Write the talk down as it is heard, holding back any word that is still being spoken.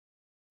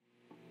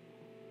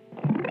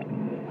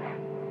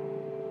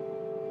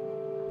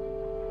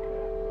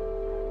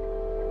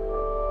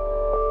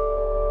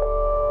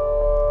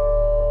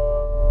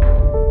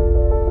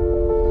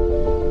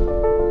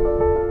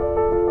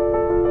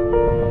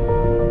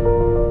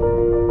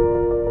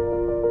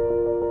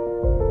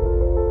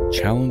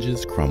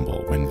Challenges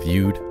crumble when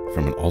viewed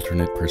from an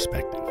alternate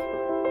perspective.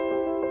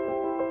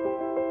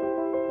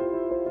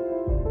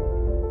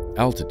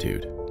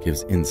 Altitude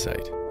gives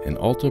insight, and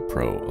Alta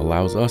Pro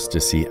allows us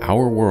to see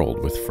our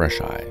world with fresh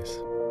eyes.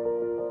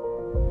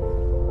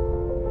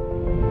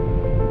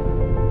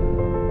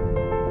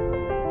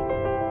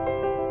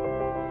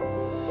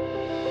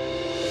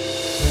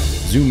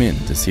 Zoom in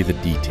to see the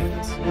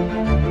details,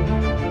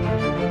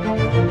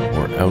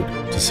 or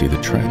out to see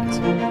the trends.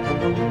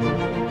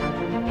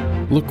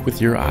 Look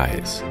with your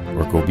eyes,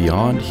 or go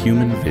beyond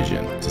human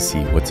vision to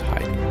see what's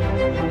hiding.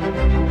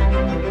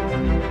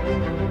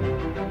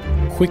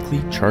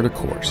 Quickly chart a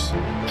course,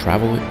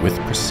 travel it with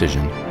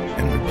precision,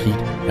 and repeat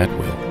at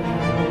will.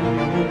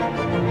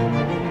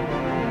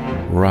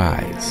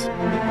 Rise,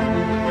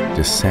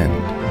 descend,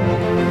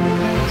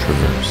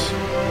 traverse,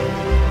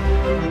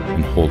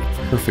 and hold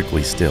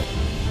perfectly still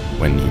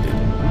when needed.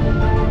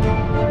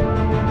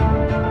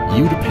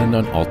 You depend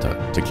on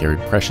Alta to carry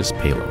precious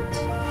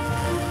payloads.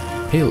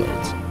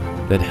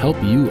 Payloads that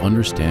help you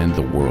understand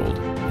the world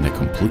in a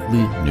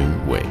completely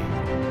new way.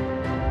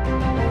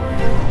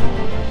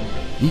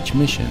 Each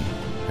mission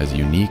has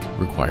unique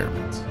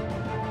requirements,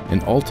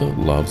 and Alta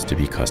loves to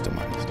be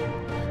customized.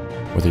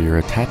 Whether you're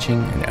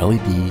attaching an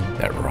LED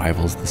that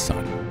rivals the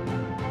sun,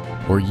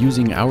 or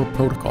using our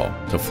protocol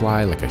to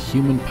fly like a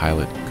human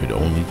pilot could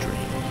only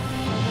dream.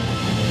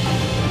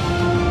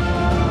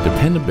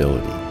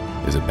 Dependability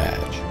is a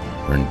badge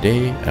earned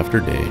day after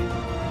day,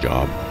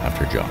 job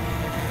after job.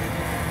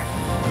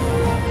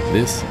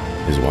 This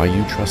is why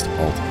you trust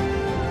Alta,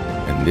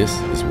 and this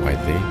is why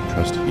they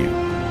trust you.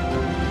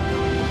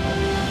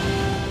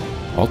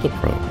 Alta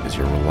Pro is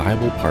your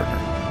reliable partner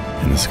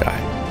in the sky.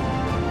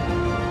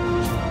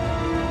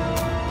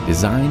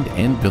 Designed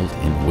and built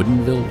in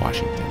Woodinville,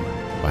 Washington,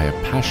 by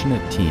a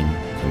passionate team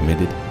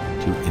committed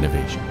to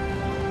innovation.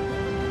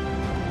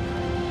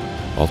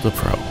 Alta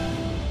Pro,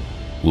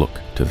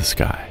 look to the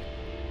sky.